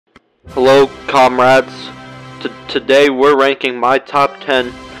Hello, comrades. Today we're ranking my top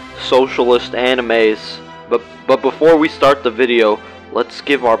 10 socialist animes. But before we start the video, let's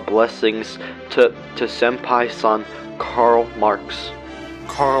give our blessings to Senpai-san Karl Marx.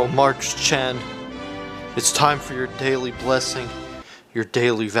 Karl Marx-chan, it's time for your daily blessing, your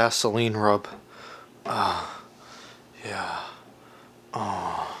daily Vaseline rub. Yeah.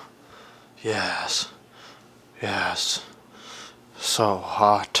 Yes. So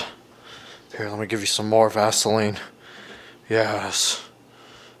hot. Here, let me give you some more Vaseline. Yes.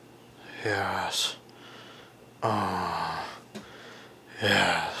 Yes.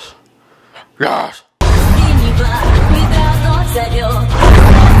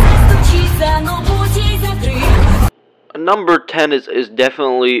 Number 10 is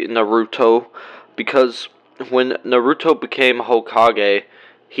definitely Naruto, because when Naruto became Hokage,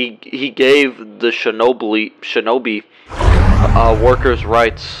 he gave the shinobi workers'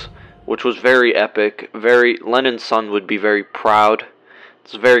 rights, which was very epic. Lenin's son would be very proud.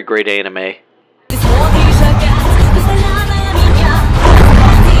 It's a very great anime.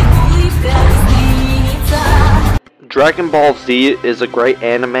 Dragon Ball Z is a great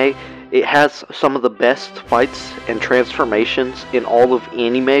anime. It has some of the best fights and transformations in all of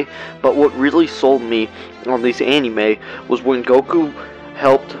anime, but what really sold me on this anime was when Goku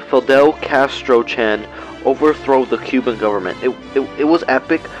helped Fidel Castro-chan overthrow the Cuban government. It was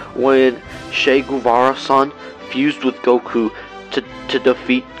epic when Che Guevara-san fused with Goku to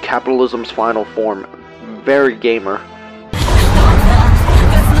defeat capitalism's final form. Very gamer.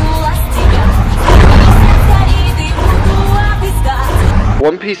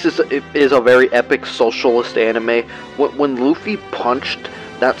 One Piece is a very epic socialist anime. When Luffy punched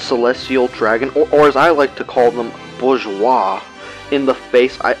that celestial dragon, or as I like to call them, bourgeois, in the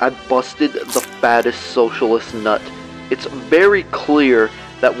face, I busted the fattest socialist nut. It's very clear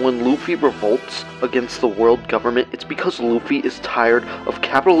that when Luffy revolts against the world government, it's because Luffy is tired of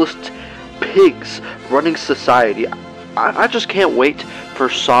capitalist pigs running society. I just can't wait for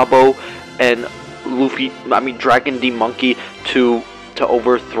Sabo and Dragon D Monkey to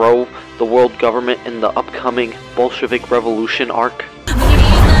overthrow the world government in the upcoming Bolshevik Revolution arc.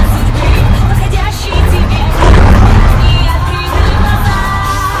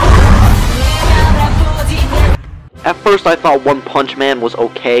 At first I thought One Punch Man was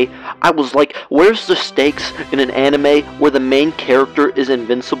okay. I was like, where's the stakes in an anime where the main character is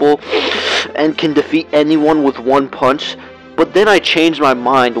invincible and can defeat anyone with one punch? But then I changed my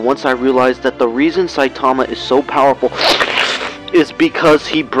mind once I realized that the reason Saitama is so powerful is because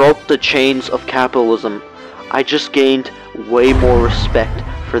he broke the chains of capitalism. I just gained way more respect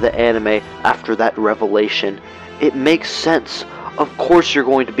for the anime after that revelation. It makes sense. Of course you're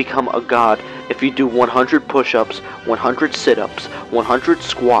going to become a god if you do 100 push-ups, 100 sit-ups, 100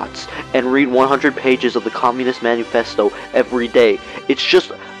 squats, and read 100 pages of the Communist Manifesto every day. It's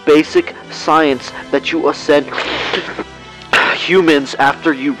just basic science that you ascend humans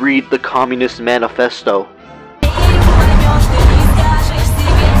after you read the Communist Manifesto.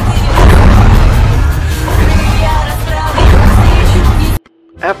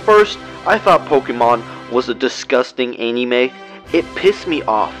 At first, I thought Pokemon was a disgusting anime. It pissed me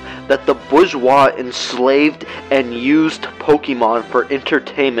off that the bourgeois enslaved and used Pokemon for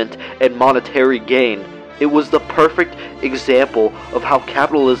entertainment and monetary gain. It was the perfect example of how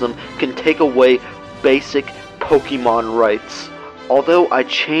capitalism can take away basic Pokemon rights. Although I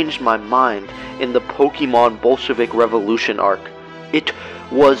changed my mind in the Pokemon Bolshevik Revolution arc. It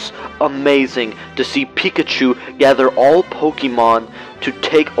was amazing to see Pikachu gather all Pokemon to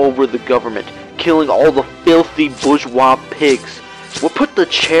take over the government, killing all the filthy bourgeois pigs. What put the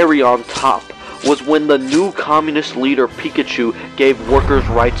cherry on top was when the new communist leader Pikachu gave workers'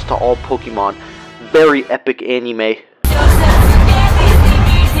 rights to all Pokemon. Very epic anime.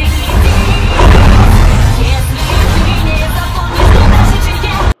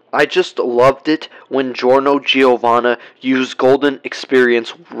 I just loved it when Giorno Giovanna used Golden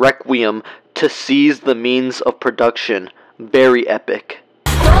Experience Requiem to seize the means of production. Very epic.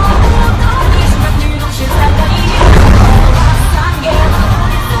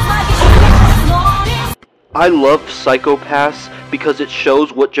 I love Psycho-Pass because it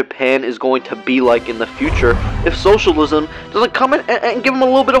shows what Japan is going to be like in the future if socialism doesn't come in and give them a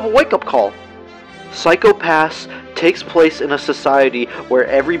little bit of a wake-up call. Psycho-Pass takes place in a society where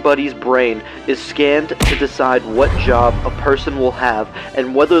everybody's brain is scanned to decide what job a person will have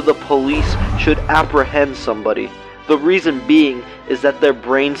and whether the police should apprehend somebody. The reason being is that their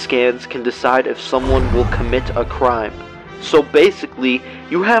brain scans can decide if someone will commit a crime. So basically,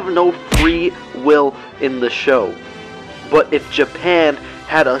 you have no free will in the show. But if Japan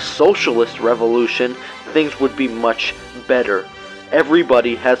had a socialist revolution, things would be much better.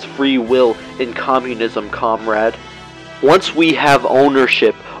 Everybody has free will in communism, comrade. Once we have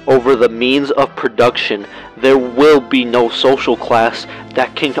ownership over the means of production, there will be no social class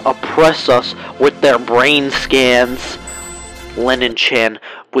that can oppress us with their brain scans. Lenin-chan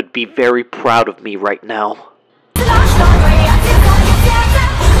would be very proud of me right now.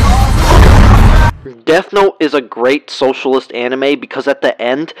 Death Note is a great socialist anime because at the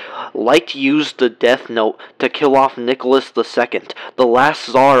end, Light used the Death Note to kill off Nicholas II, the last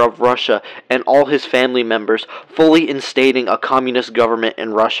Tsar of Russia, and all his family members, fully instating a communist government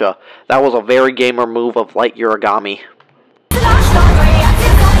in Russia. That was a very gamer move of Light Uragami.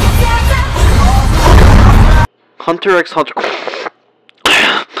 Hunter x Hunter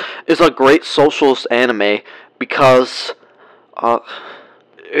is a great socialist anime because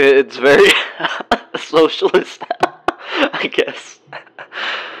it's very socialist, I guess.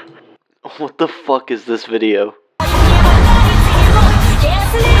 What the fuck is this video?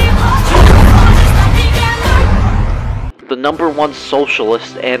 The #1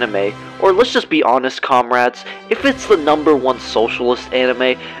 socialist anime, or let's just be honest, comrades, if it's the #1 socialist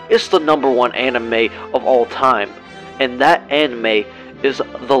anime, it's the #1 anime of all time. And that anime is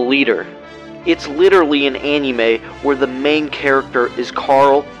The Leader. It's literally an anime where the main character is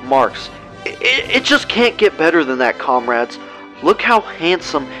Karl Marx. It just can't get better than that, comrades. Look how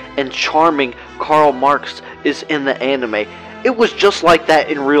handsome and charming Karl Marx is in the anime. It was just like that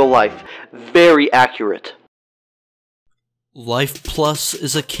in real life. Very accurate. Life Plus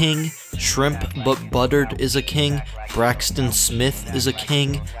is a king, Shrimp But Buttered is a king, Braxton Smith is a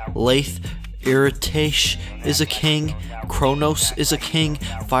king, Lath Irritash is a king, Kronos is a king,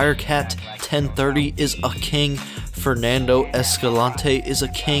 Firecat 1030 is a king, Fernando Escalante is a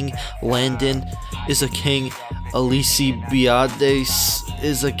king, Landon is a king, Alici Biades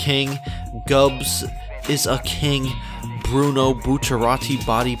is a king, Gubbs is a king, Bruno Bucciarati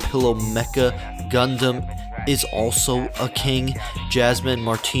Body Pillow Mecha Gundam is also a king, Jasmine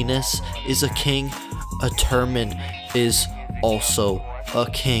Martinez is a king, Aterman is also a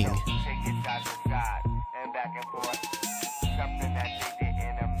king.